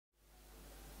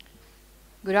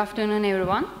Good afternoon,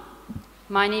 everyone.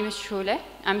 My name is Shule.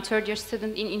 I'm third-year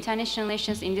student in International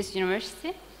Relations in this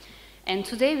university. And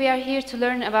today we are here to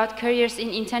learn about careers in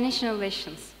international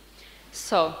relations.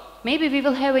 So, maybe we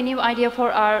will have a new idea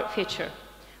for our future.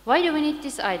 Why do we need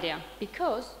this idea?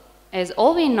 Because, as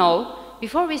all we know,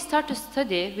 before we start to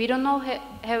study, we don't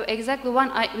have exactly one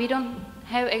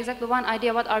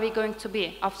idea what are we going to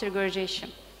be after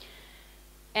graduation.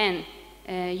 And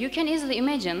you can easily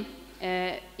imagine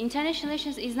international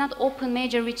relations is not open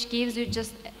major which gives you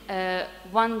just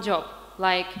one job.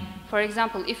 Like, for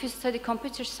example, if you study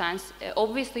computer science,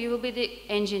 obviously you will be the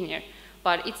engineer.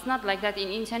 But it's not like that in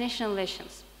international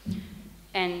relations.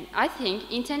 And I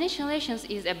think international relations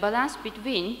is a balance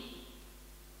between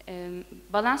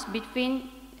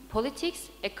politics,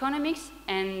 economics,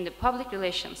 and public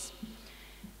relations,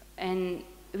 and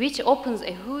which opens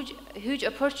a huge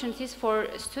opportunities for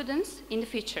students in the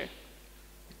future.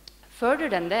 Further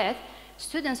than that,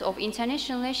 students of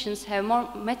international relations have more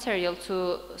material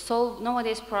to solve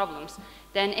nowadays problems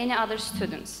than any other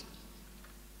students.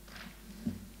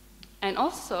 And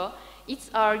also, it's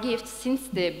our gift since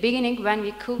the beginning when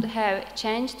we could have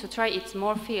changed to try it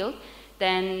more field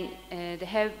than they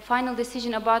have final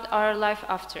decision about our life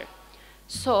after.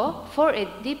 So, for a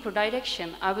deeper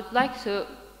direction, I would like to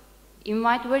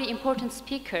invite a very important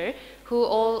speaker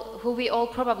who we all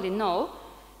probably know.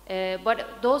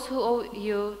 But those who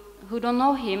don't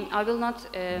know him, I will not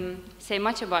say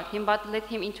much about him, but let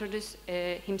him introduce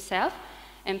himself.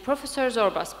 And Professor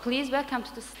Zorbas, please welcome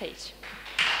to the stage.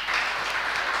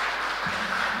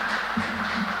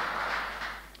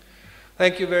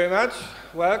 Thank you very much.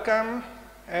 Welcome,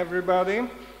 everybody.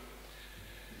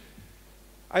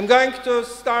 I'm going to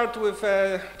start with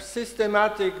a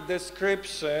systematic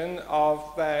description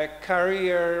of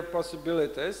career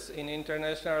possibilities in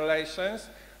international relations.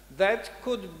 That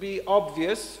could be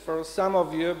obvious for some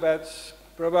of you, but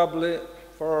probably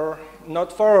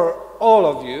not for all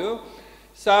of you.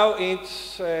 So it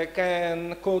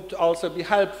could also be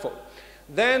helpful.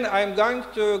 Then I'm going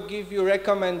to give you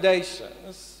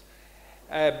recommendations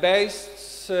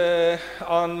based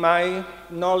on my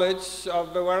knowledge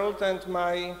of the world and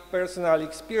my personal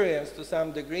experience to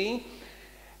some degree.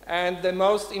 And the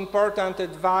most important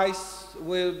advice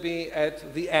will be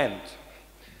at the end.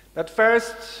 But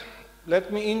first,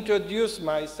 let me introduce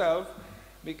myself,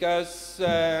 because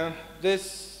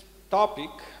this topic,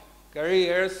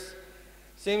 careers,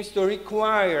 seems to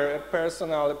require a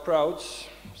personal approach.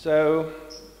 So,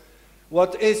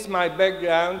 what is my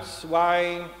background?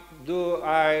 Why do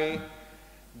I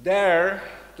dare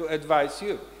to advise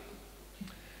you?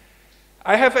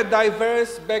 I have a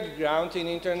diverse background in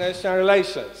international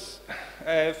relations.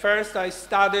 First, I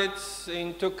studied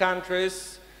in 2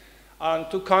 countries, on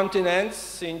 2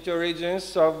 continents, in 2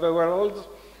 regions of the world.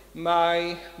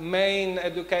 My main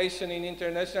education in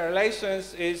international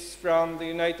relations is from the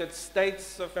United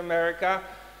States of America,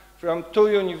 from 2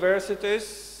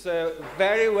 universities,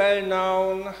 very well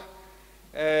known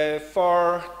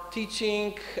for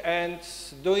teaching and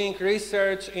doing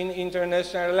research in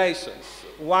international relations.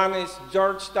 One is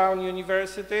Georgetown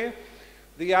University,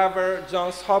 the other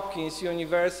Johns Hopkins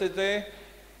University,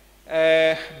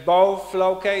 both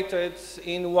located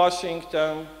in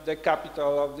Washington, the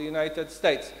capital of the United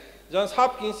States. Johns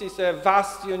Hopkins is a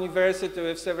vast university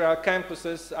with several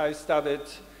campuses. I studied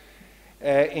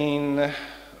in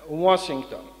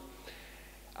Washington.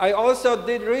 I also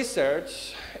did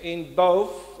research in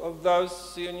both of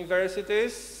those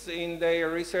universities, in their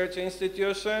research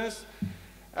institutions,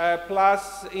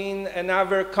 plus in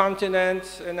another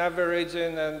continent, another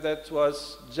region, and that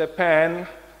was Japan,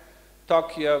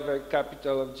 Tokyo, the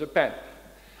capital of Japan.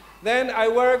 Then I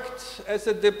worked as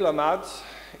a diplomat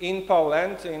in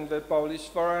Poland, in the Polish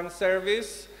Foreign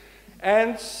Service,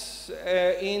 and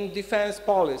in defense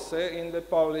policy, in the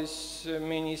Polish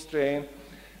Ministry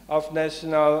of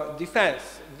National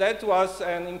Defense. That was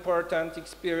an important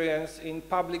experience in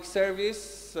public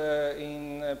service,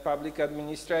 in public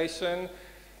administration,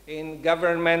 in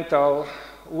governmental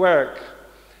work.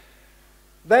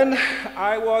 Then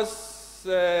I was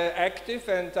active,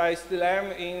 and I still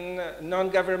am, in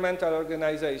non-governmental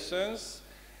organizations,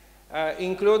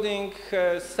 including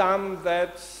some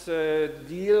that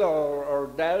deal or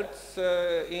dealt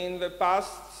in the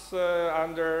past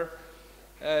under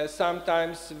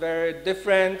sometimes very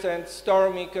different and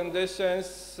stormy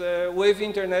conditions with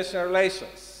international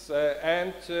relations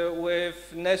and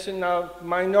with national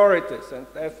minorities and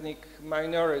ethnic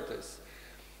minorities,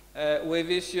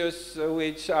 with issues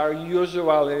which are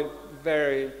usually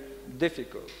very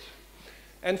difficult.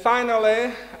 And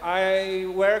finally, I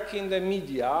work in the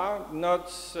media,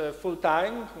 not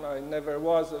full-time. I never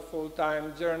was a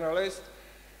full-time journalist,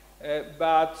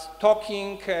 but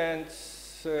talking and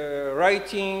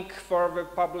writing for the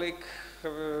public,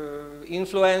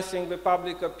 influencing the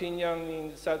public opinion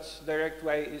in such direct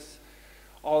way is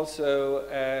also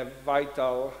a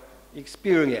vital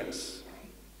experience.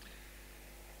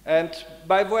 And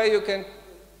by the way, you can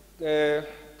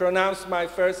pronounce my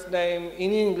first name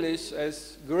in English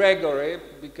as Gregory,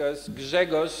 because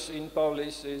Grzegorz in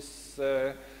Polish is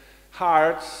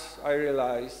hard, I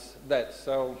realize that.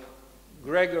 So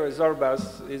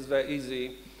Kostrzewa-Zorbas is the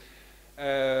easy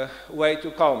way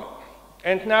to call me.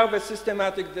 And now the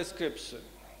systematic description.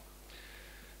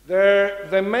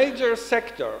 The major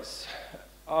sectors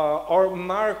or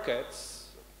markets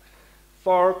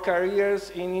for careers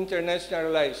in international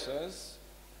relations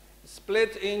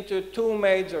split into two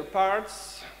major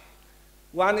parts.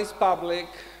 One is public,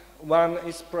 one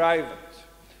is private.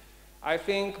 I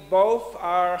think both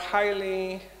are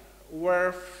highly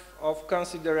worth of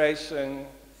consideration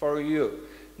for you.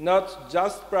 Not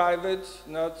just private,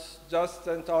 not just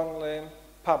and only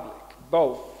public.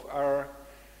 Both are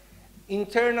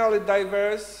internally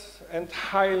diverse and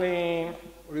highly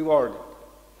rewarding.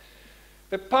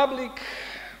 The public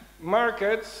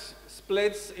market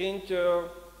splits into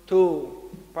two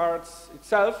parts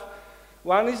itself.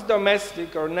 One is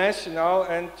domestic or national,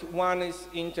 and one is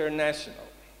international.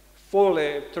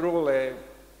 Fully, truly,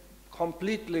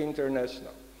 completely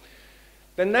international.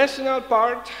 The national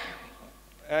part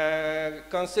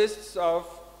consists of,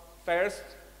 first,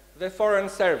 the foreign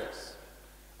service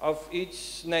of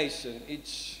each nation,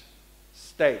 each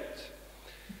state.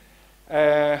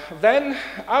 Then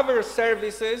other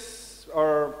services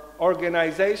or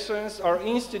organizations or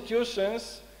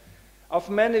institutions of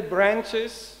many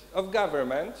branches of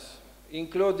government,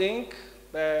 including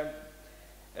the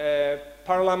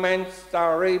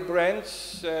parliamentary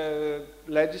branch,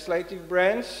 legislative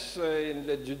branch, in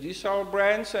the judicial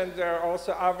branch, and there are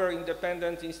also other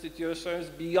independent institutions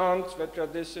beyond the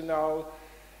traditional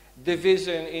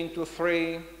division into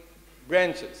three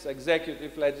branches: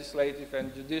 executive, legislative,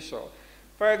 and judicial.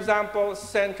 For example,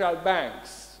 central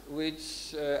banks,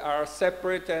 which are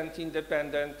separate and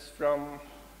independent from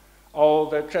all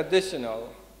the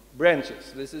traditional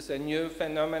branches. This is a new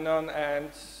phenomenon and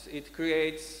it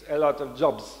creates a lot of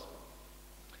jobs.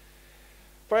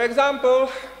 For example,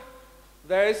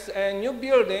 there is a new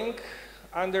building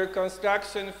under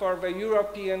construction for the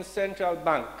European Central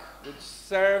Bank, which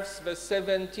serves the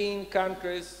 17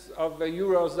 countries of the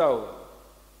Eurozone.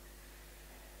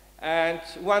 And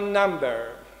one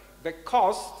number, the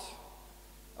cost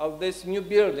of this new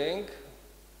building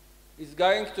is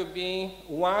going to be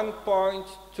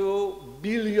 1.2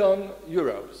 billion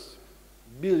euros.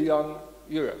 Billion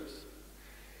euros.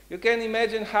 You can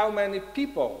imagine how many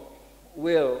people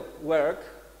will work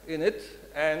in it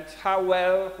and how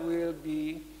well will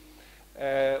they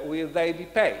be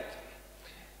paid.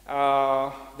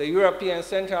 The European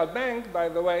Central Bank, by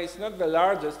the way, is not the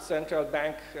largest central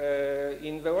bank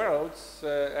in the world,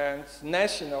 and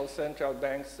national central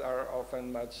banks are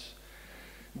often much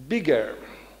bigger.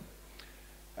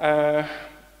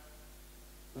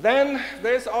 Then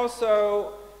there's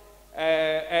also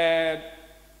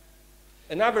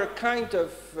another kind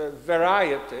of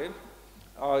variety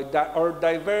or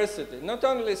diversity. Not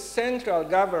only central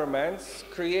governments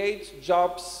create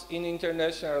jobs in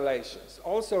international relations,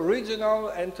 also regional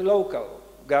and local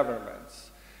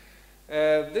governments.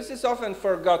 This is often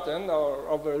forgotten or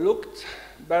overlooked,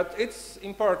 but it's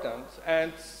important.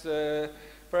 And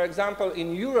for example,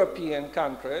 in European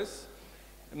countries,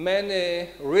 many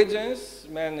regions,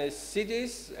 many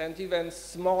cities, and even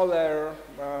smaller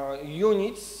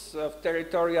units of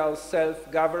territorial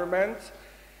self-government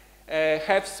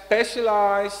have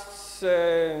specialized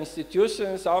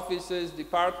institutions, offices,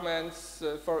 departments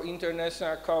for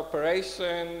international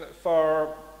cooperation,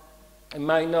 for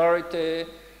minority,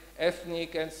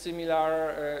 ethnic, and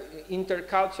similar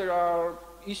intercultural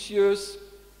issues,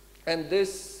 and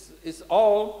this is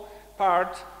all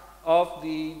part of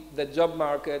the job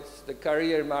market, the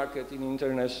career market in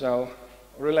international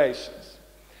relations.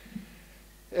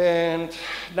 And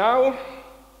now,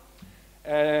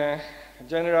 a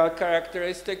general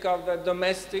characteristic of the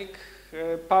domestic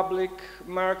public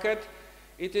market,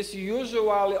 it is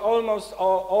usually almost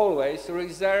always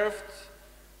reserved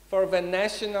for the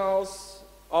nationals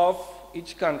of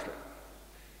each country,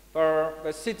 for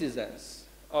the citizens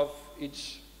of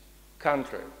each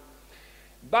country.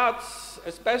 But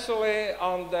especially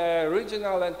on the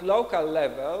regional and local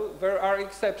level, there are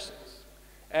exceptions.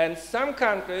 And some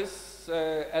countries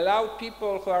allow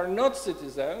people who are not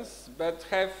citizens but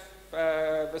have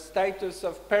the status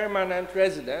of permanent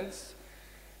residents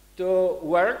to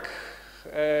work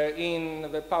in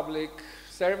the public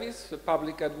service, the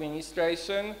public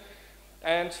administration,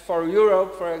 and for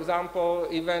Europe, for example,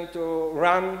 even to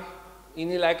run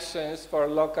in elections for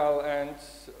local and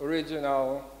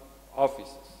regional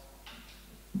offices.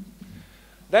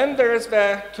 Then there is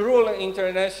the truly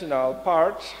international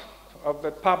part of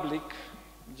the public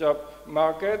job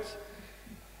market,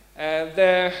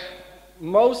 the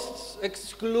most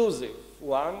exclusive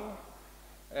one,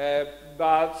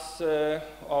 but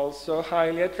also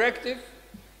highly attractive,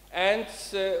 and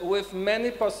with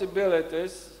many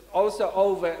possibilities, also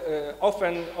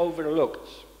often overlooked.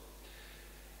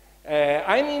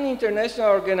 I mean international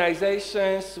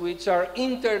organizations which are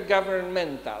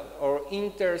intergovernmental or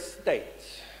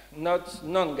interstate, not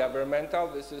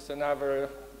non-governmental. This is another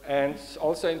and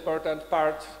also important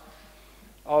part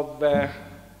of the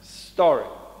story.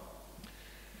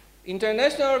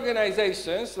 International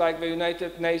organizations like the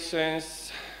United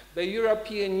Nations, the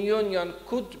European Union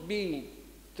could be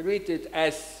treated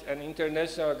as an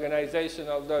international organization,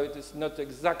 although it is not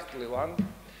exactly one,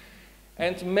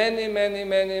 and many, many,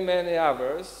 many, many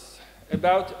others,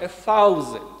 about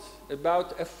 1,000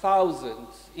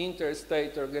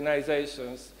 interstate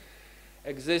organizations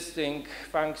existing,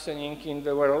 functioning in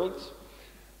the world.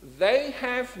 They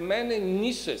have many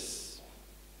niches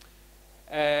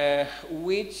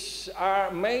which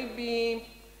are maybe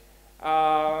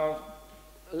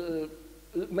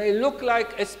may look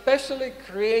like especially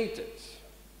created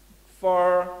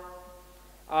for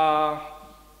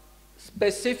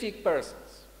specific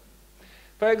persons.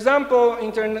 For example,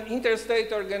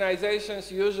 interstate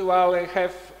organizations usually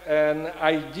have an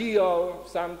ideal,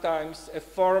 sometimes a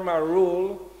formal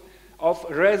rule of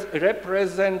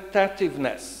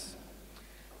representativeness.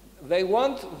 They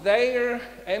want their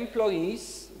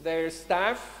employees, their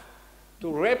staff,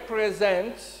 to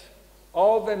represent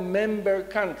all the member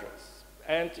countries.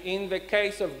 And in the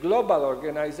case of global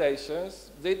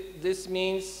organizations, this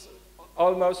means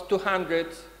almost 200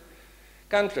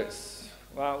 countries.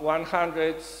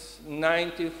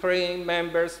 193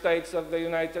 member states of the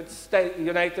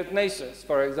United Nations,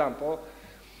 for example,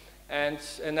 and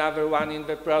another one in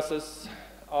the process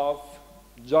of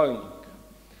joining.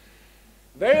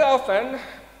 Very often,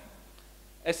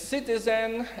 a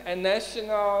citizen, a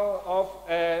national of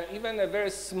even a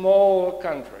very small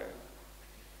country,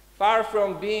 far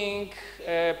from being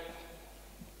a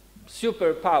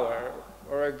superpower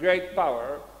or a great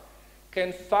power,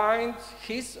 can find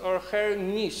his or her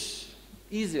niche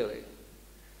easily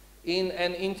in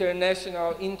an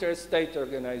international, interstate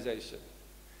organization.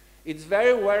 It's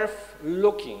very worth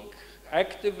looking,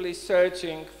 actively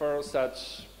searching for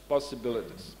such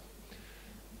possibilities.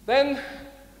 Then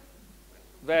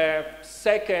the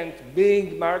second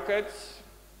big market,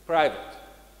 private.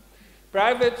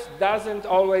 Private doesn't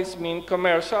always mean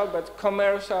commercial, but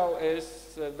commercial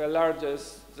is the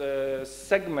largest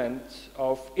segment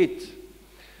of it,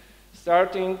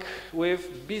 starting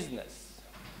with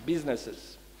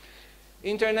businesses,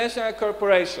 international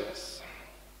corporations,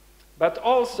 but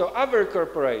also other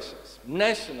corporations,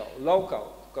 national,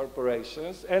 local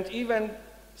corporations, and even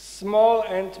small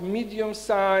and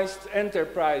medium-sized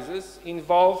enterprises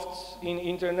involved in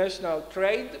international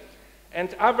trade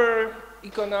and other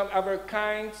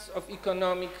kinds of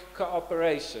economic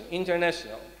cooperation,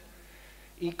 international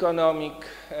economic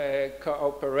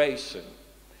cooperation.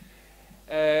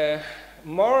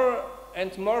 More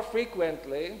and more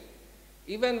frequently,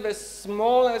 even the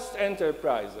smallest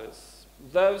enterprises,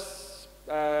 those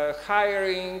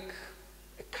hiring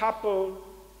a couple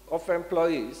of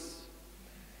employees,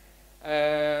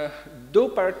 do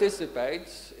participate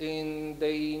in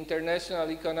the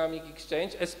international economic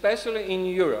exchange, especially in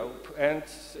Europe and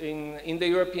in the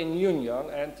European Union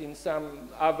and in some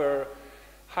other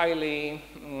highly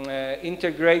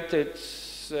integrated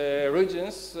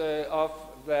regions of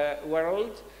the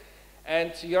world.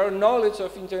 And your knowledge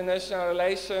of international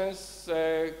relations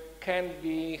can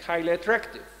be highly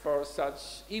attractive for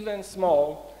such even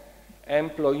small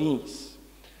employees.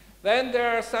 Then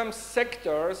there are some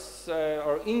sectors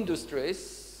or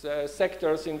industries,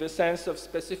 sectors in the sense of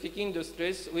specific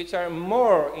industries, which are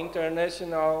more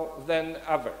international than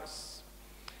others.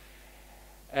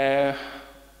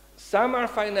 Some are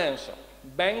financial.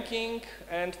 Banking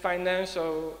and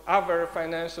other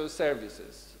financial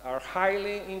services are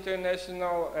highly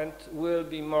international and will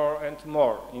be more and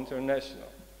more international.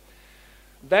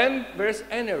 Then there's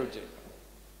energy.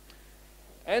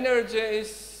 Energy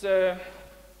is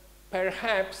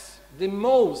perhaps the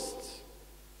most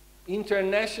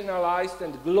internationalized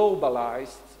and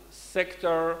globalized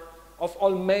sector of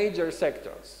all major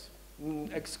sectors,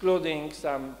 excluding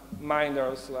some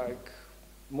minors like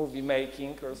movie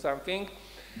making or something.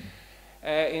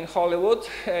 In Hollywood,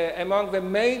 among the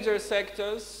major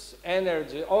sectors,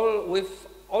 energy, with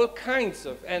all kinds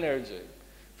of energy,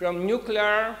 from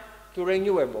nuclear to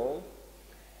renewable,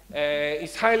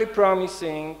 is highly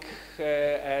promising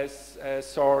as a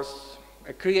source,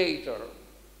 a creator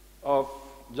of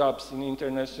jobs in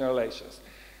international relations.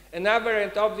 Another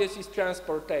and obvious is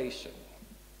transportation.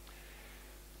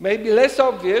 Maybe less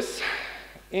obvious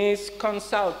is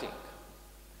consulting.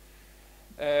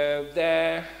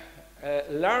 The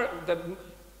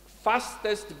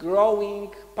fastest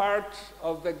growing part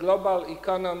of the global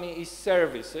economy is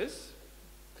services,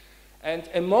 and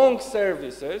among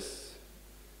services,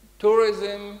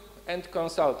 tourism and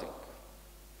consulting.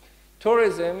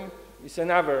 Tourism is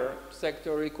another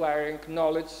sector requiring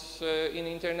knowledge in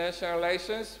international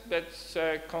relations, but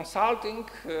consulting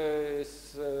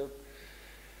is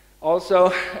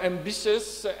also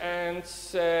ambitious and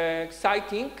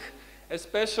exciting,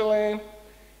 especially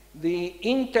the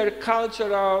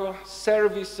intercultural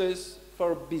services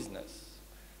for business.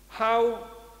 How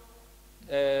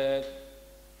to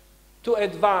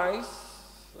advise,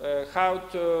 how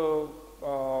to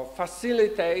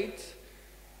facilitate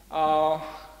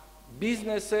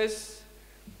businesses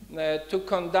to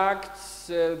conduct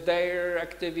their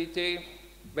activity,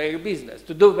 their business,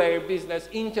 to do their business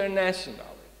internationally.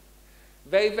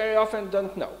 They very often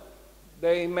don't know.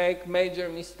 They make major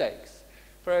mistakes.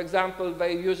 For example,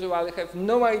 they usually have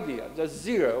no idea, just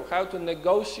zero, how to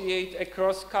negotiate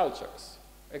across cultures,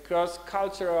 across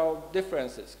cultural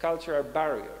differences, cultural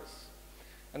barriers.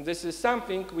 And this is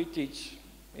something we teach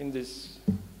in this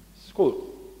school.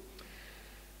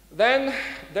 Then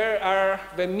there are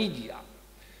the media.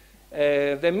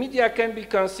 The media can be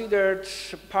considered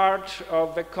part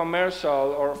of the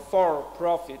commercial or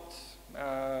for-profit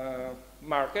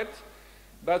market,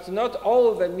 but not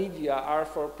all the media are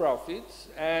for-profit,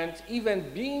 and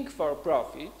even being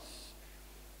for-profit,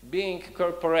 being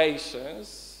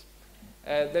corporations,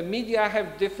 the media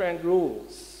have different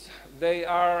rules. They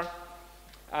are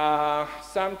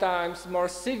sometimes more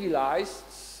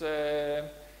civilized,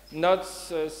 not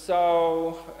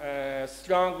so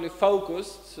strongly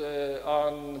focused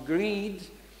on greed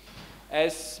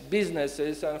as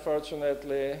businesses,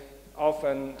 unfortunately,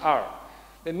 often are.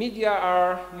 The media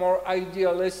are more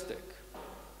idealistic.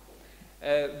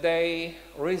 They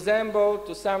resemble,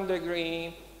 to some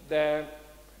degree, the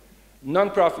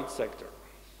non-profit sector.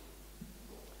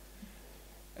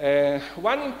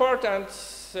 One important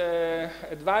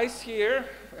advice here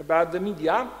about the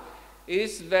media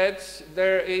is that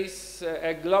there is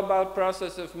a global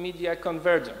process of media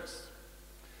convergence.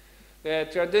 The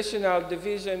traditional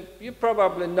division, you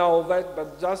probably know that,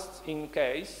 but just in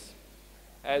case,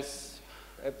 as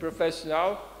a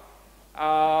professional,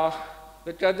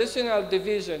 the traditional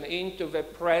division into the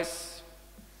press,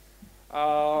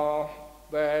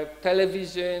 the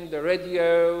television, the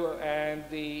radio, and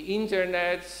the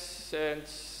internet, and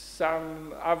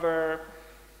some other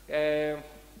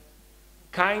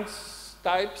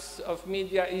types of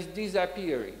media is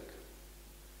disappearing.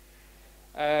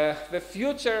 The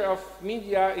future of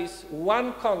media is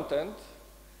one content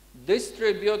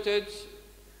distributed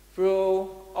through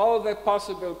all the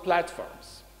possible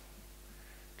platforms.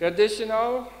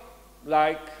 Traditional,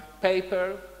 like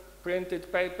paper,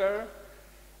 printed paper,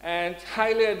 and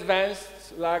highly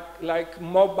advanced, like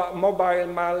mobile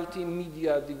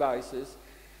multimedia devices.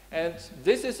 And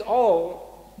this is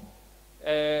all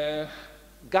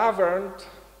governed,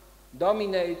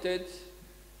 dominated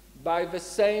by the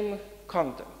same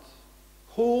content.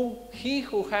 He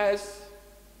who has,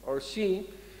 or she,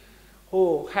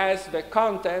 who has the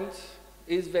content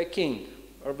is the king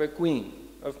or the queen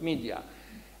of media.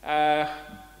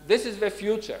 This is the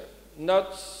future,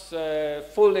 not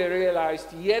fully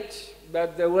realized yet,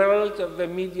 but the world of the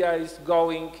media is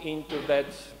going into that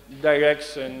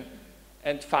direction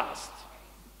and fast.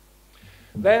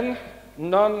 Then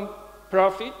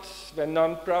non-profit, the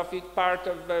non-profit part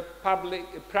of the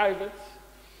private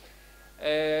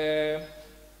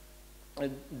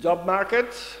job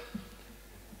market.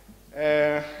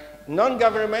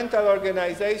 Non-governmental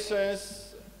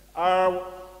organizations are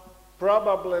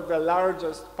probably the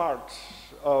largest part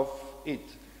of it.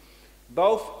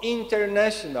 Both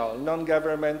international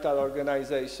non-governmental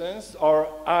organizations, or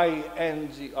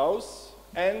INGOs,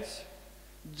 and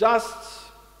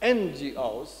just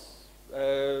NGOs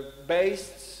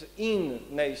based in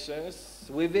nations,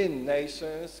 within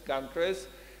nations, countries,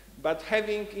 but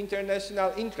having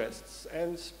international interests.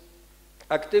 And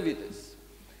activities,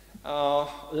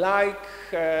 like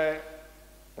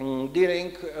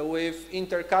dealing with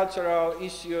intercultural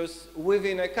issues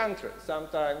within a country,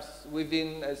 sometimes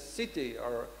within a city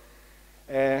or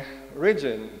a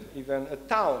region, even a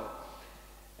town.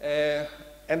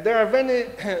 And there are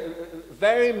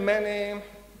very many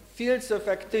fields of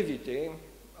activity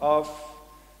of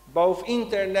both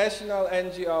international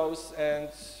NGOs and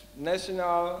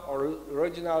national or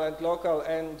regional and local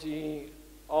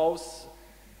NGOs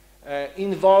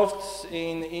involved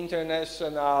in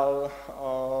international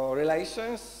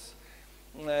relations.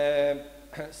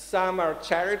 Some are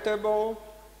charitable,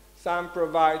 some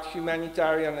provide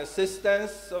humanitarian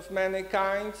assistance of many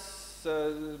kinds.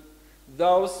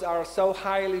 Those are so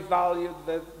highly valued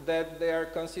that they are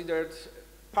considered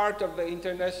part of the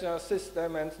international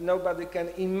system and nobody can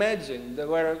imagine the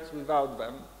world without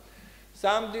them.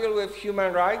 Some deal with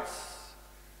human rights,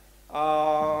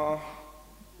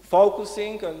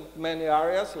 focusing on many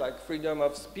areas like freedom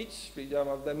of speech, freedom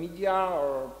of the media,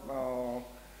 or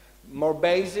more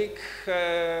basic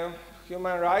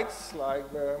human rights like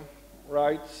the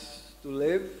right to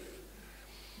live.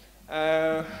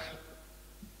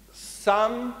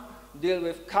 Some deal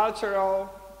with cultural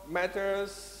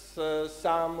matters,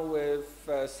 some with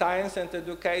science and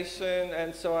education,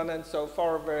 and so on and so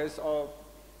forth. There is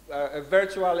a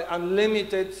virtually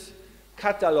unlimited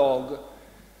catalog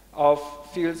of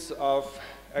fields of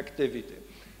activity.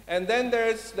 And then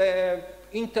there's the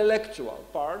intellectual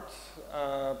part,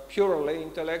 purely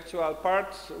intellectual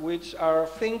part, which are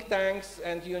think tanks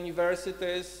and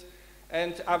universities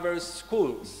and other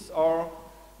schools, or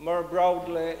more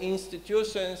broadly,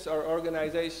 institutions or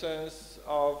organizations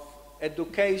of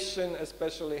education,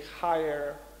 especially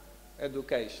higher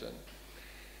education.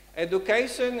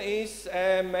 Education is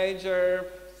a major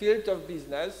field of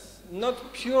business,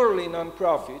 not purely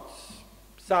non-profit.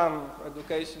 Some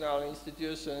educational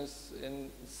institutions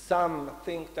and some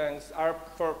think tanks are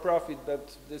for profit,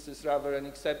 but this is rather an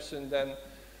exception than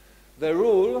the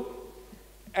rule.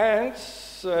 And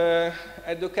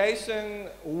education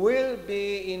will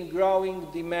be in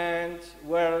growing demand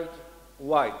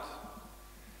worldwide.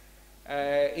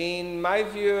 In my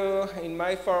view, in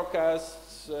my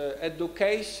forecasts,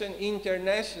 education,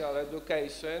 international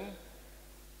education,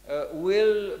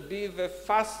 will be the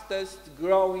fastest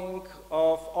growing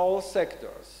of all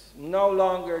sectors, no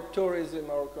longer tourism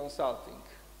or consulting.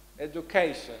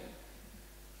 Education,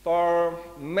 for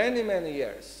many, many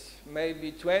years,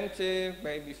 maybe 20,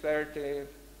 maybe 30,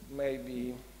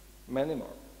 maybe many more.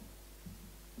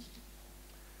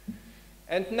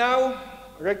 And now,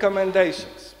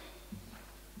 recommendations.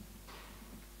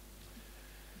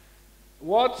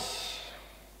 What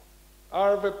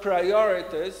are the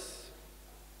priorities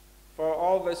for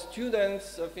all the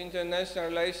students of international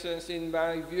relations? In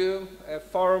my view, a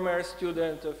former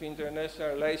student of international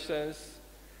relations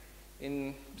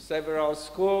in several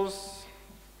schools,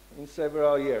 in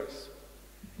several years.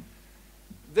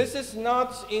 This is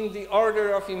not in the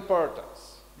order of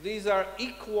importance. These are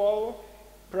equal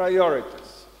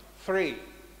priorities, three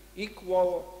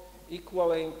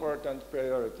equally important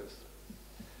priorities.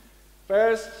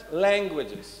 First,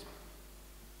 languages.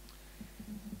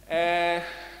 A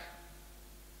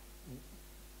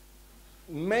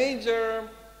major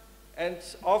and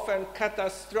often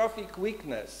catastrophic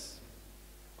weakness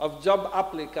of job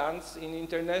applicants in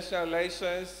international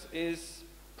relations is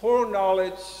poor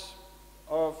knowledge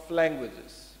of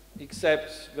languages,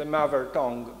 except the mother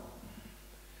tongue.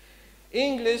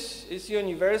 English is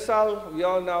universal, we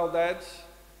all know that,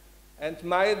 and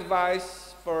my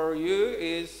advice for you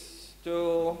is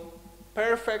to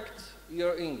perfect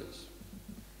your English.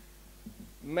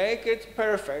 Make it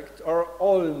perfect, or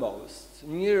almost,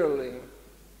 nearly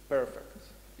perfect.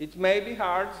 It may be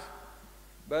hard,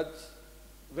 but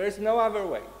there's no other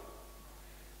way.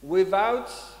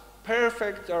 Without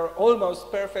perfect or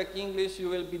almost perfect English, you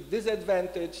will be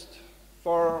disadvantaged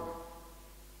for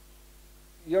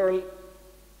your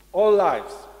all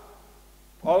lives,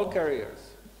 all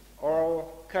careers,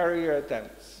 all career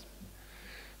attempts.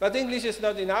 But English is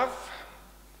not enough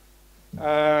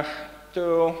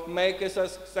to make a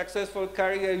successful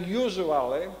career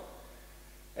usually.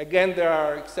 Again, there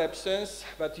are exceptions,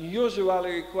 but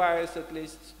usually requires at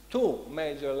least 2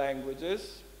 major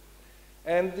languages.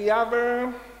 And the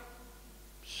other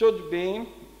should be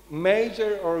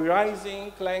major or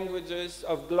rising languages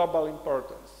of global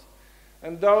importance.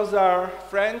 And those are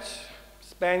French,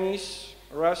 Spanish,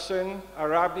 Russian,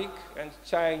 Arabic, and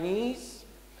Chinese.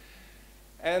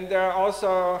 And there are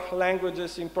also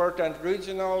languages important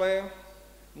regionally,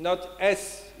 not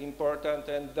as important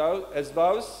as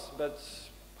those, but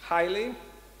highly.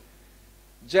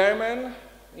 German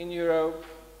in Europe,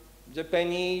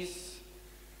 Japanese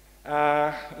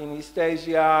in East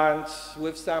Asia, and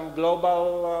with some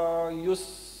global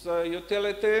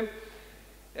utility.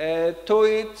 To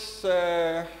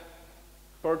it,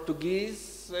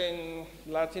 Portuguese in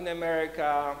Latin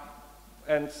America,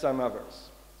 and some others.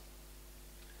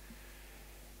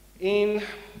 In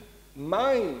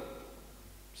my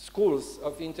schools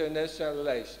of international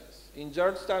relations, in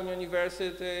Georgetown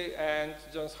University and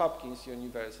Johns Hopkins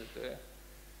University,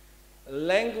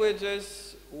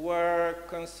 languages were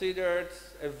considered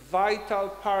a vital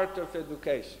part of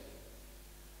education.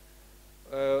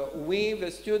 We,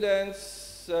 the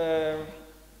students,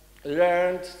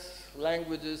 learned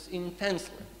languages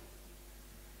intensely.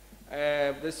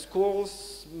 The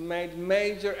schools made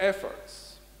major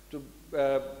efforts to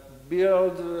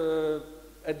build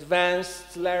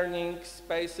advanced learning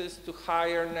spaces to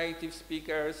hire native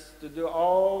speakers, to do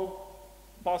all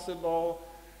possible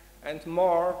and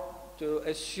more to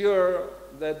assure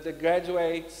that the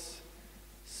graduates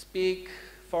speak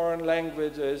foreign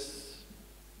languages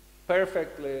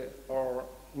perfectly or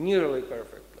nearly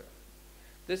perfectly.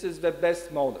 This is the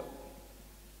best model.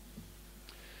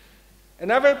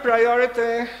 Another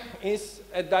priority is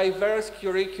a diverse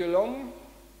curriculum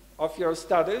of your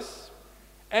studies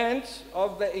and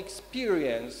of the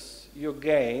experience you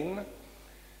gain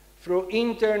through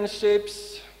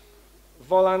internships,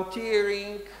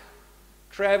 volunteering,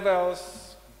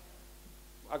 travels,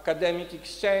 academic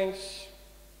exchange,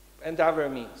 and other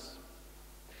means.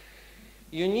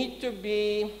 You need to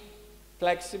be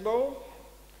flexible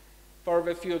for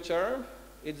the future.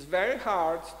 It's very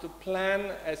hard to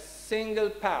plan a single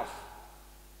path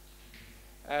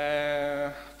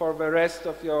for the rest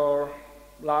of your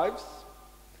lives.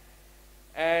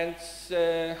 And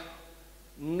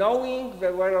knowing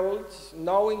the world,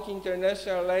 knowing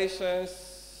international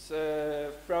relations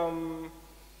from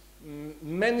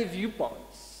many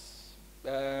viewpoints,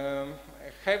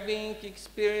 having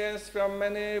experience from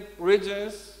many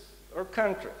regions or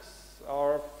countries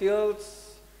or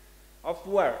fields of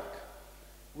work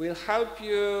will help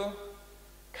you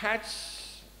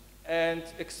catch and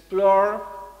explore,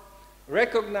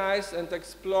 recognize and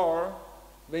explore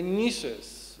the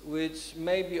niches which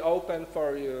may be open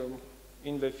for you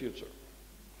in the future.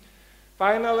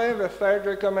 Finally, the third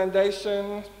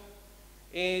recommendation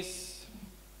is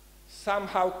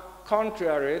somehow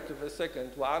contrary to the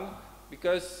second one,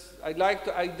 because I'd like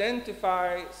to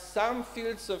identify some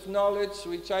fields of knowledge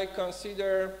which I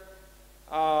consider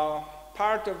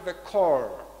part of the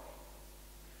core.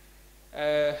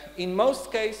 In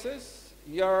most cases,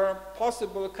 your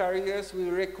possible careers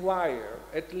will require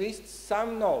at least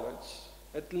some knowledge,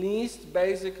 at least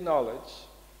basic knowledge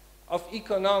of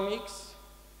economics,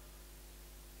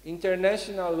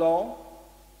 international law,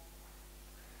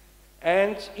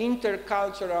 and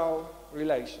intercultural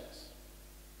relations.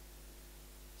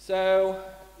 So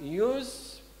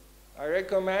I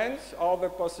recommend all the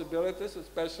possibilities,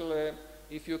 especially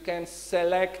if you can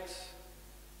select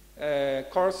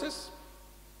courses,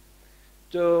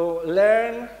 to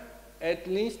learn at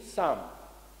least some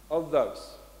of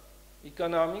those.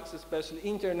 Economics, especially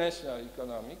international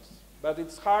economics, but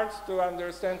it's hard to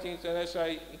understand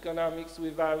international economics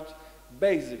without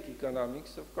basic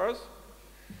economics, of course.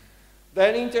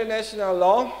 Then international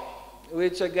law,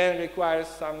 which again requires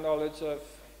some knowledge of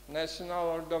national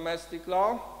or domestic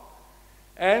law,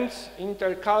 and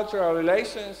intercultural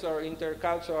relations or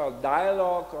intercultural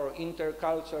dialogue or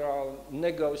intercultural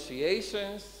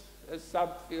negotiations, a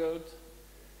subfield,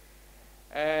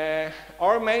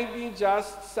 or maybe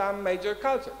just some major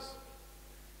cultures.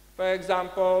 For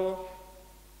example,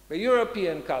 the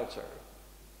European culture,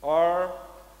 or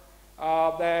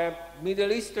the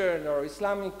Middle Eastern or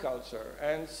Islamic culture,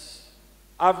 and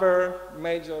other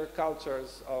major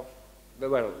cultures of the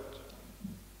world.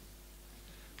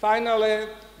 Finally,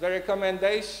 the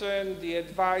recommendation, the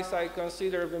advice I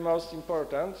consider the most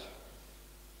important.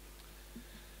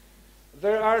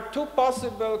 There are two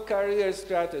possible career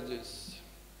strategies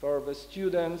for the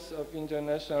students of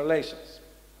international relations.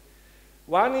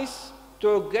 One is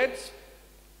to get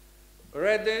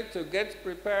ready, to get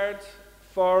prepared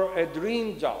for a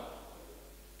dream job.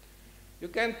 You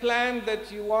can plan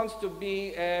that you want to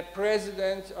be a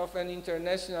president of an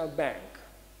international bank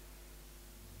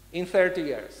in 30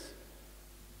 years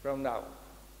from now,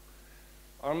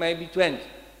 or maybe 20.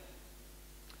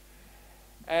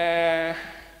 And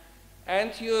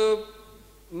you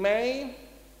may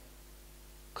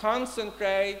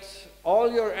concentrate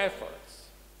all your efforts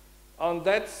on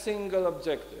that single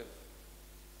objective.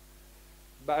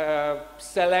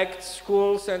 select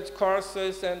schools and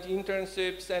courses and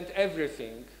internships and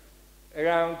everything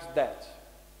around that.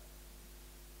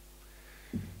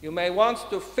 You may want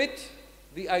to fit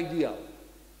the ideal.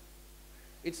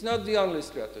 It's not the only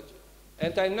strategy.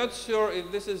 And I'm not sure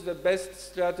if this is the best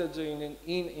strategy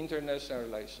in international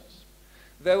relations.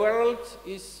 The world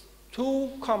is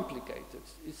too complicated,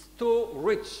 it's too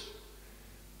rich,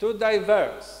 too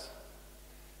diverse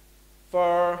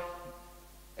for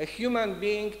a human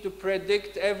being to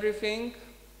predict everything,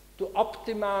 to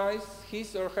optimize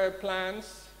his or her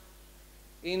plans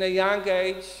in a young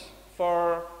age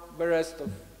for the rest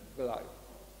of the life.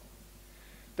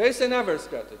 There's another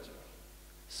strategy,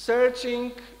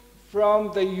 searching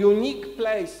from the unique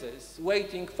places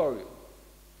waiting for you,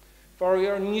 for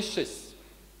your niches,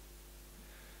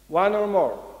 one or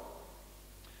more.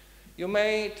 You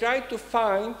may try to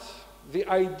find the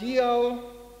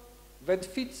ideal that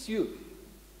fits you.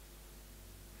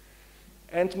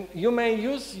 And you may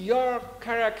use your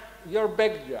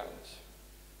background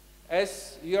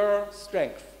as your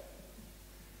strength,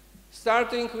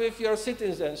 starting with your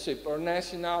citizenship or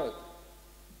nationality.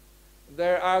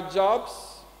 There are jobs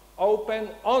open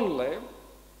only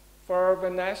for the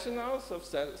nationals of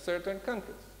certain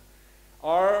countries,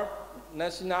 or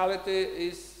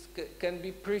nationality can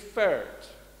be preferred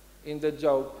in the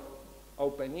job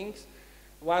openings.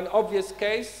 One obvious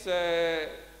case,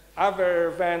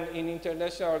 other than in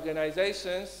international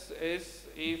organizations, is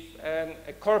if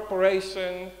a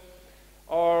corporation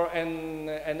or an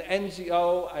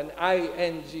NGO, an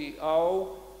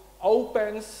INGO,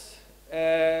 opens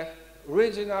a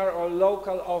regional or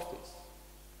local office,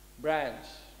 branch,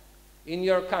 in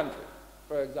your country,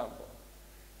 for example,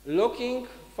 looking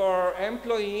for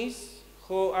employees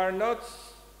who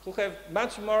have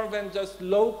much more than just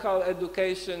local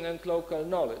education and local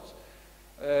knowledge.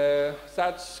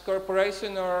 Such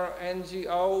corporation or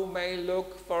NGO may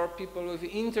look for people with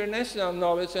international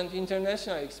knowledge and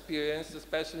international experience,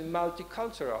 especially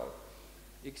multicultural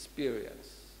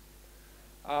experience.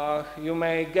 You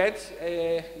may get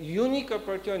unique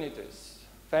opportunities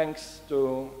thanks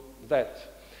to that.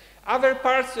 Other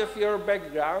parts of your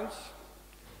background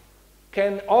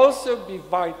can also be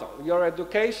vital. Your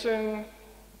education,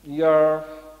 your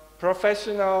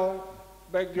professional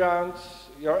background,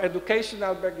 your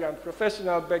educational background,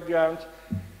 professional background,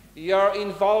 your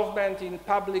involvement in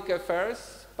public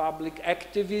affairs, public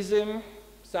activism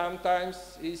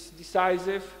sometimes is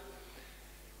decisive.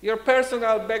 Your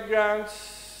personal background,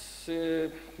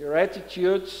 your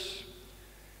attitudes,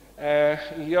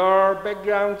 your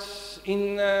background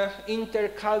in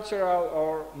intercultural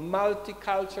or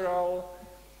multicultural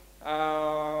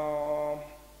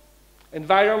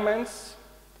environments,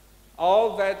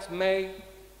 all that may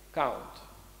count.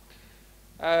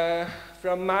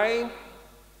 From my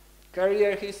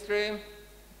career history,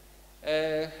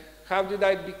 how did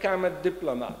I become a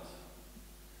diplomat?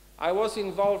 I was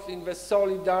involved in the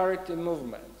Solidarity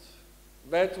movement.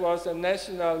 That was a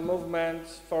national movement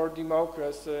for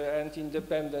democracy and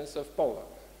independence of Poland.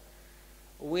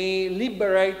 We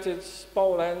liberated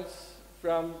Poland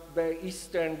from the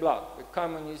Eastern Bloc, the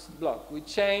communist bloc. We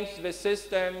changed the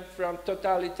system from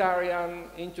totalitarian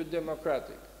into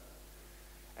democratic.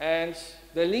 And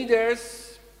the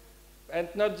leaders, and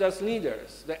not just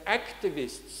leaders, the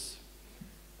activists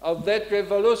of that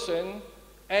revolution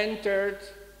entered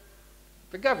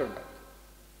the government.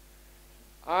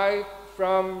 I,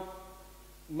 from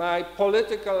my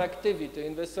political activity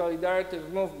in the Solidarity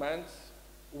movement,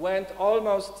 went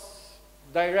almost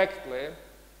directly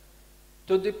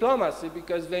to diplomacy,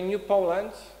 because the new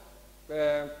Poland,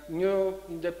 the new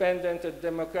independent and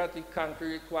democratic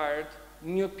country, required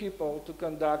new people to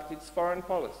conduct its foreign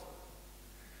policy.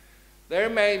 There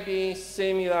may be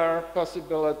similar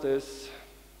possibilities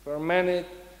for many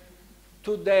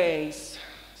today's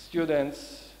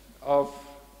students of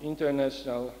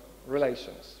international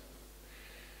relations.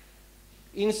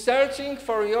 In searching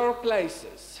for your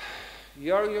places,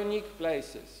 your unique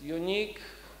places, unique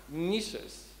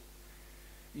niches,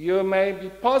 you may be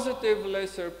positively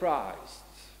surprised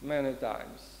many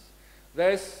times.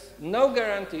 There's no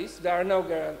guarantees, there are no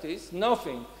guarantees,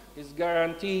 nothing is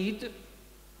guaranteed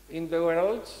in the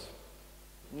world,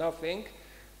 nothing,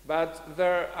 but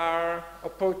there are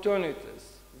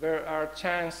opportunities, there are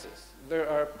chances, there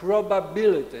are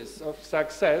probabilities of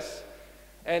success,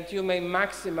 and you may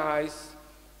maximize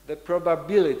the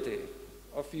probability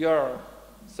of your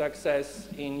success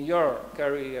in your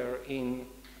career in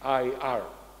IR.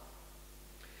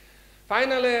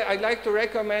 Finally, I'd like to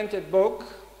recommend a book.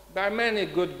 There are many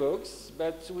good books,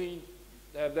 but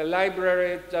the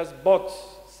library just bought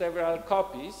several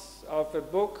copies of a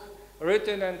book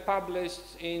written and published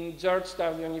in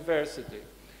Georgetown University.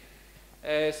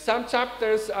 Some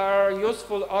chapters are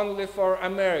useful only for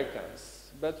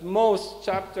Americans, but most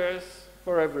chapters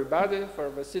for everybody, for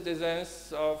the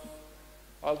citizens of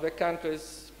all the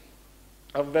countries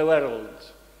of the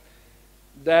world.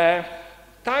 The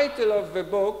title of the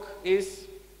book is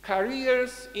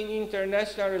Careers in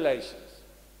International Relations,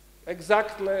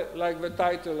 exactly like the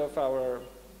title of our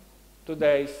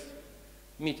today's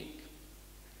meeting.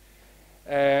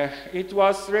 It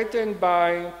was written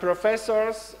by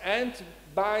professors and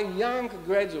by young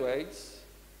graduates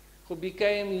who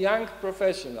became young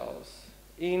professionals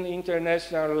in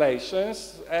international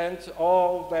relations, and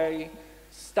all they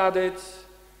studied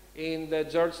in the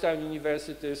Georgetown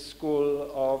University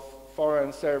School of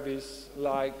Foreign Service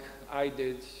like I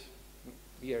did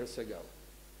years ago.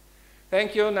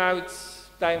 Thank you. Now it's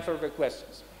time for the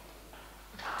questions.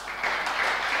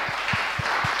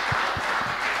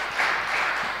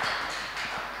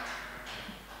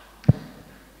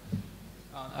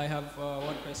 I have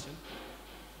one question.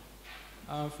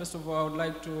 First of all, I would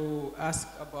like to ask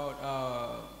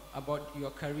about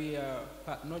your career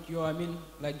path,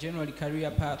 like generally career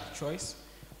path choice.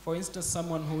 For instance,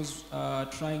 someone who's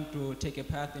trying to take a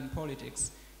path in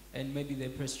politics, and maybe they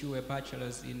pursue a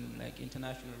bachelor's in like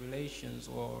international relations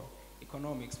or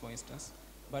economics, for instance,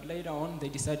 but later on they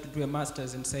decide to do a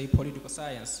master's in, say, political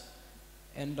science.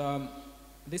 And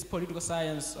this political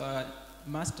science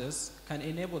masters can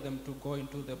enable them to go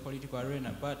into the political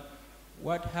arena, but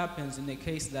what happens in the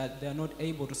case that they are not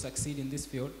able to succeed in this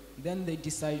field? Then they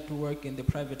decide to work in the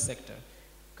private sector.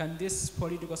 Can this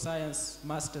political science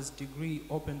master's degree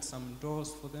open some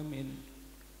doors for them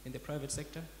in the private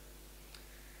sector?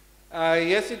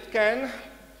 Yes, it can.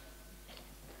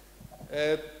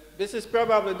 This is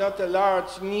probably not a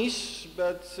large niche,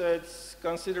 but it's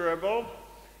considerable.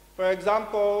 For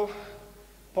example,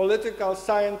 political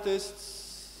scientists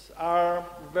are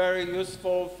very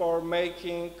useful for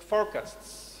making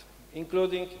forecasts,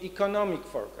 including economic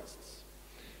forecasts.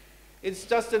 It's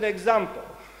just an example,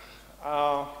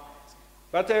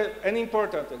 but an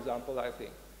important example, I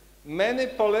think. Many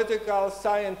political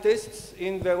scientists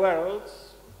in the world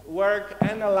work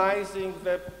analyzing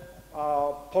the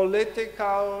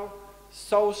political,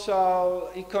 social,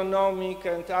 economic,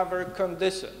 and other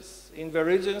conditions in the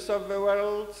regions of the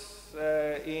world,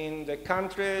 in the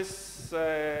countries,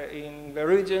 in the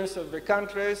regions of the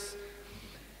countries,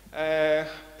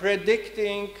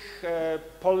 predicting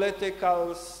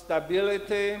political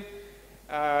stability,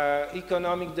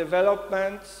 economic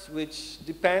development, which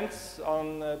depends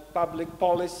on public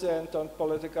policy and on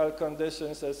political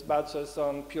conditions as much as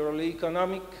on purely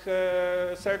economic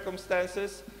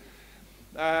circumstances.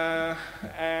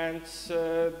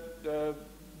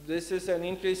 This is an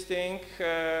interesting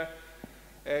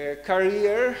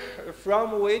career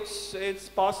from which it's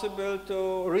possible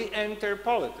to re-enter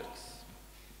politics,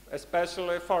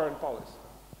 especially foreign policy.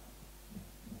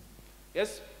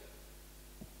 Yes?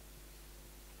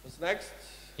 What's next?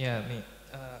 Yeah, me.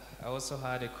 I also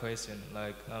had a question.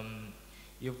 Like,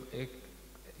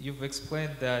 you've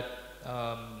explained that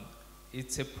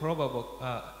it's a probable.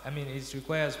 It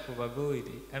requires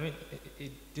probability.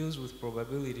 It deals with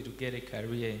probability to get a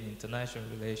career in international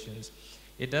relations.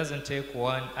 It doesn't take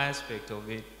one aspect of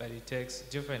it, but it takes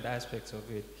different aspects of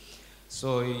it.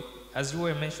 So, as you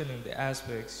were mentioning the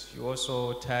aspects, you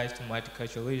also touched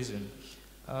multiculturalism.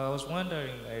 I was wondering,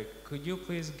 could you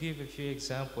please give a few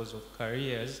examples of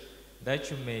careers that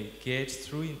you may get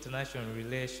through international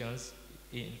relations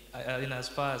in as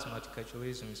far as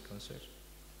multiculturalism is concerned?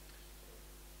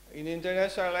 In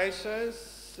international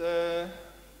relations,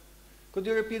 could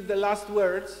you repeat the last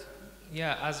words?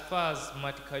 Yeah, as far as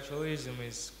multiculturalism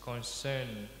is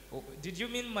concerned, did you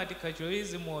mean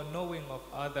multiculturalism or knowing of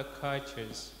other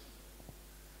cultures?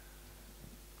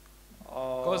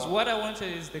 Because what I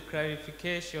wanted is the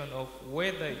clarification of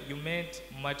whether you meant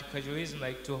multiculturalism,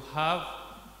 like to have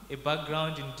a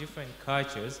background in different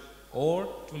cultures, or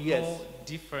to know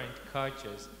different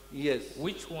cultures. Yes.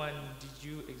 Which one did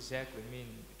you exactly mean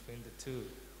between the two?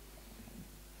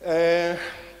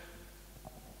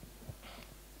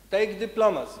 Take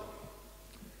diplomacy.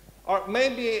 Or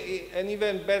maybe an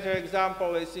even better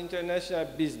example is international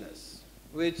business,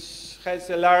 which has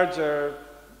a larger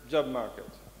job market.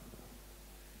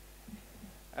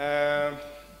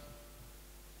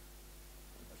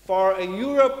 For a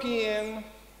European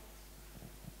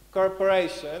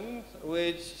corporation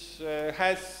which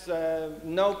has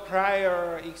no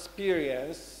prior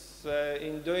experience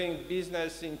in doing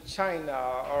business in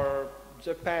China or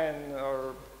Japan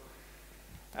or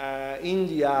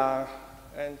India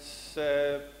and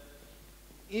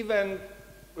even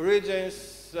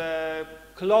regions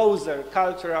closer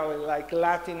culturally, like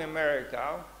Latin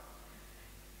America,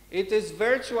 it is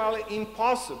virtually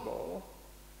impossible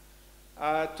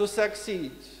to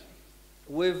succeed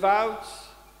without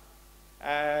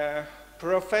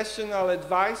professional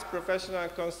advice, professional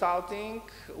consulting,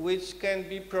 which can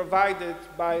be provided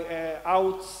by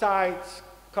outside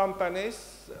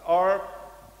companies or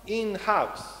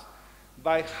in-house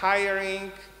by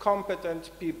hiring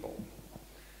competent people.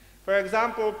 For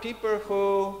example, people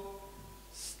who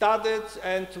studied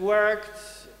and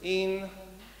worked in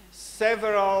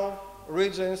several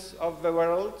regions of the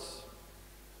world,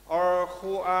 or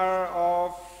who are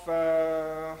of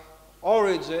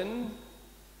origin,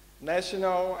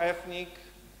 national, ethnic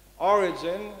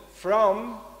origin,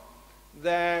 from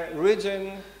the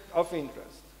region of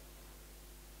interest.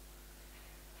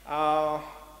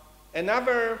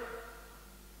 Another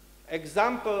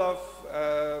example of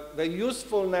the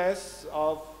usefulness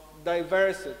of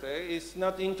diversity is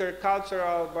not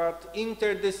intercultural but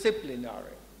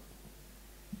interdisciplinary.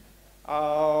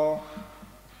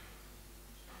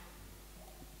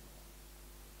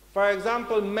 For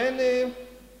example, many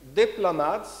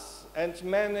diplomats and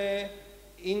many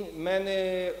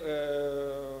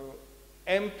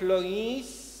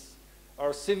employees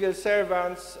or civil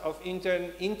servants of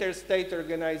interstate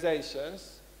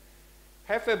organizations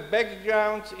have a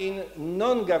background in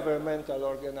non-governmental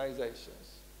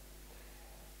organizations.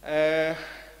 There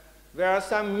are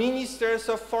some ministers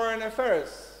of foreign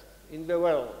affairs in the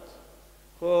world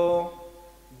who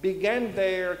began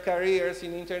their careers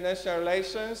in international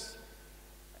relations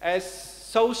as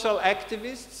social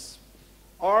activists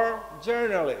or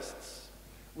journalists,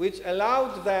 which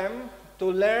allowed them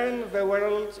to learn the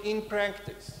world in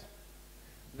practice.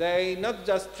 They not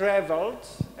just traveled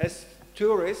as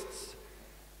tourists,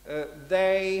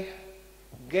 they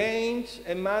gained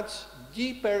a much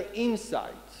deeper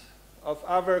insight of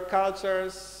other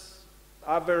cultures,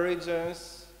 other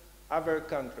regions, other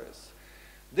countries.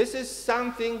 This is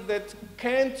something that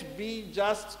can't be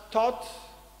just taught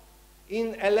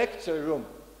in a lecture room.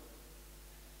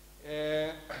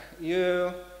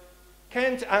 You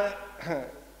can't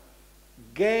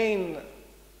gain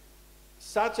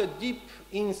such a deep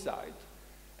insight,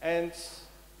 and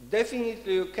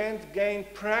definitely you can't gain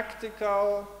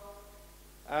practical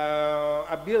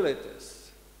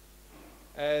abilities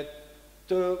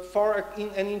for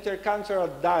an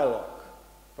intercultural dialogue,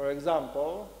 for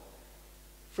example,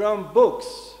 from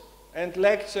books and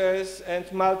lectures and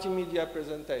multimedia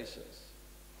presentations.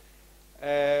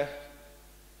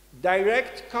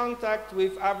 Direct contact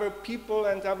with other people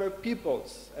and other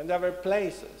peoples and other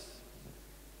places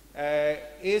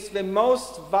is the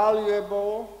most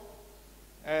valuable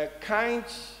kind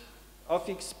of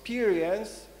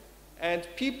experience, and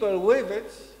people with it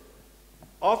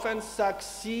often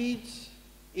succeed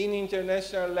in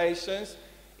international relations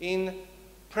in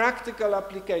practical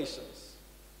applications,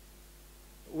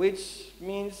 which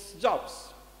means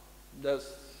jobs,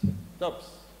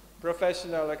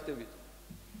 professional activity.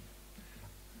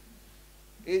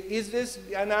 Is this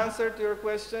an answer to your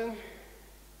question?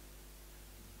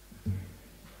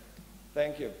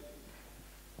 Thank you.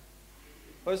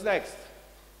 Who's next?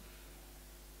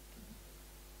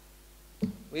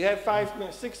 We have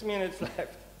 6 minutes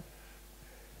left.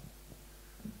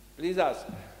 Please ask.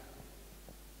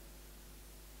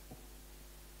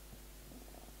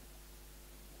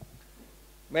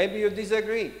 Maybe you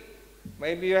disagree.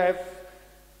 Maybe you have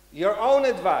your own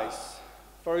advice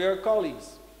for your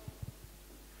colleagues.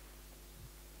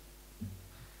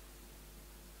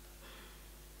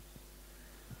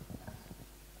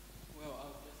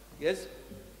 Yes?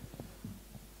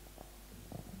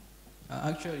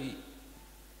 Actually,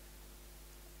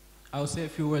 I'll say a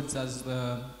few words as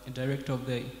the director of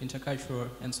the Intercultural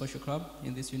and Social Club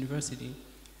in this university.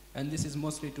 And this is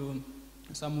mostly to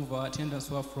some of our attendants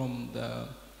who are from the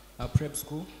prep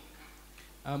school.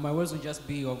 My words will just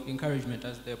be of encouragement,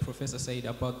 as the professor said,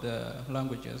 about the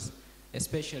languages,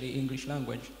 especially English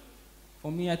language.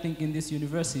 For me, I think in this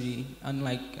university,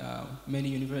 unlike many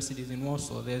universities in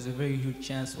Warsaw, there's a very huge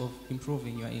chance of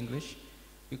improving your English,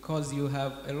 because you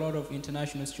have a lot of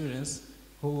international students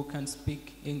who can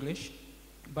speak English.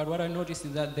 But what I noticed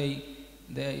is that there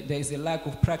is a lack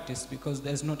of practice, because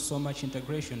there's not so much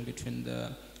integration between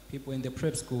the people in the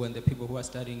prep school and the people who are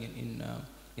studying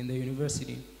in the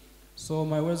university. So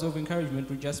my words of encouragement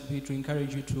would just be to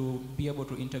encourage you to be able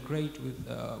to integrate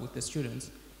with the students.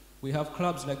 We have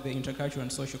clubs like the Intercultural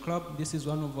and Social Club. This is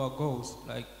one of our goals,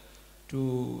 like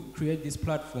to create this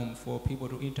platform for people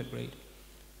to integrate.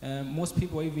 Most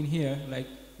people even here, like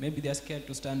maybe they're scared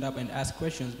to stand up and ask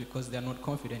questions because they're not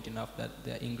confident enough that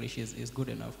their English is good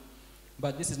enough.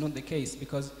 But this is not the case,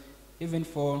 because even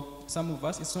for some of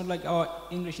us, it's not like our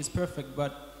English is perfect,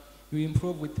 but we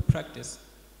improve with practice.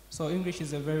 So English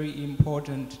is a very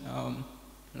important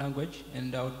language,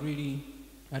 and I would really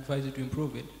advise you to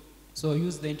improve it. So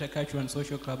use the Intercultural and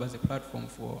Social Club as a platform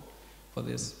for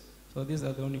this. So these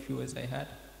are the only few words I had.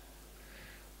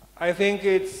 I think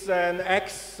it's an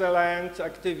excellent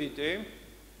activity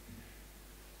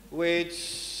which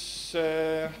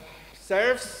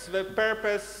serves the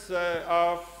purpose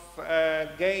of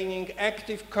gaining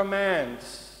active command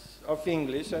of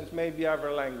English and maybe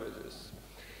other languages.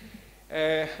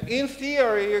 In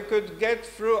theory, you could get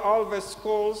through all the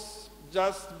schools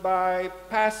just by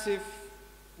passive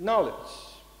knowledge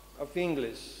of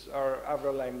English or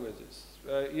other languages.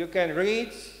 You can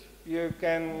read, you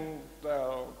can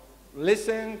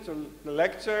listen to the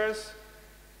lectures,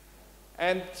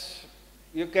 and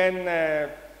you can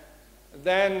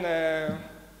then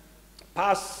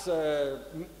pass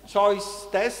choice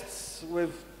tests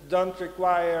which don't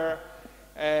require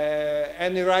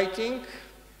any writing,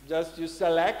 just you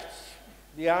select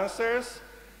the answers,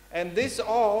 and this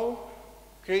all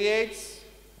creates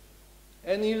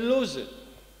an illusion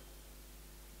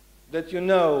that you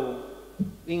know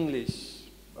English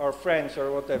or French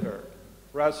or whatever,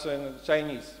 Russian,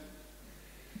 Chinese.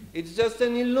 It's just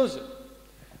an illusion.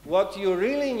 What you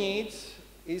really need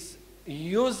is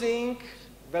using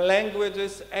the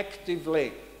languages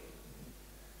actively.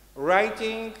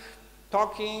 Writing,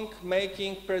 talking,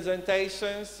 making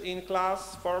presentations in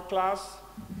class, for class.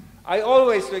 I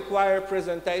always require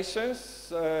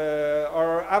presentations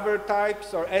or other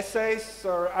types, or essays,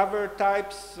 or other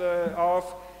types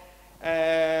of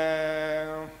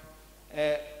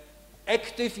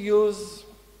active use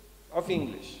of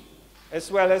English,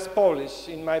 as well as Polish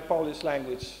in my Polish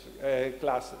language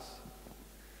classes.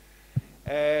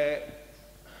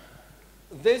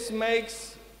 This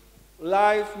makes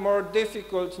life more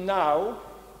difficult now,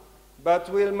 but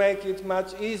will make it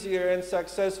much easier and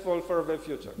successful for the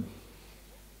future.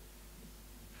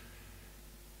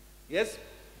 Yes,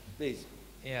 please.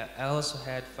 Yeah, I also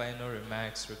had final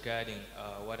remarks regarding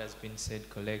what has been said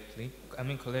collectively.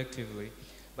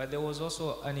 But there was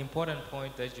also an important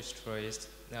point that you stressed.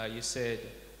 You said,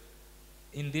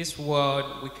 in this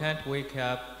world, we can't wake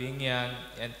up being young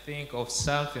and think of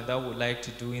something that we'd like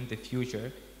to do in the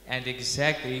future, and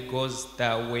exactly it goes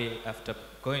that way after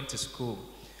going to school.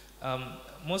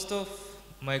 Most of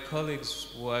my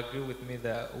colleagues will agree with me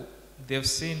that they've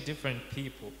seen different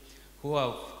people who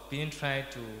have been trying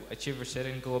to achieve a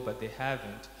certain goal, but they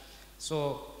haven't.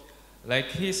 So, like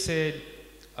he said,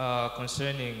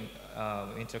 concerning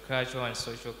intercultural and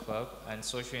social club and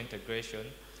social integration,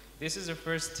 this is the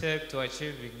first step to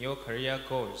achieving your career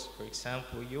goals. For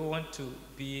example, you want to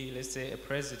be, let's say, a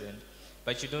president,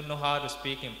 but you don't know how to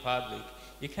speak in public.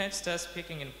 You can't start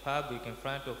speaking in public in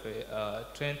front of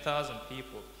 10,000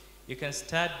 people. You can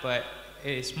start by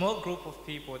a small group of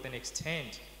people, then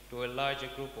extend to a larger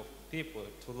group of people,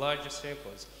 to larger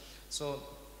circles. So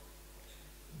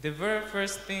the very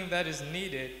first thing that is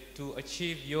needed to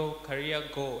achieve your career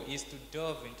goal is to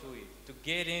delve into it, to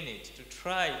get in it, to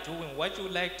try doing what you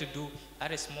like to do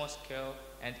at a small scale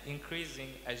and increasing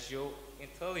as your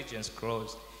intelligence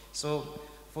grows. So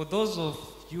for those of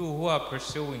you who are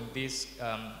pursuing these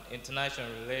international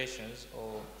relations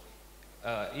or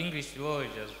English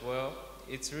philology as well,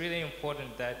 it's really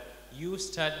important that you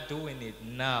start doing it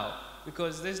now,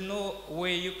 because there's no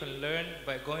way you can learn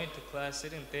by going to class,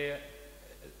 sitting there,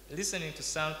 listening to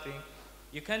something.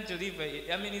 You can't deliver it.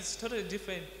 I mean, it's totally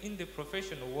different in the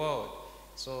professional world.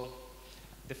 So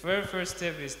the very first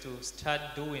step is to start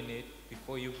doing it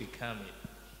before you become it.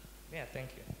 Yeah, thank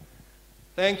you.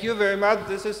 Thank you very much.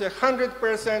 This is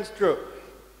 100% true.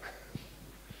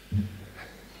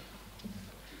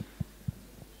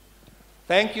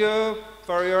 Thank you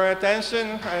for your attention,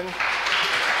 and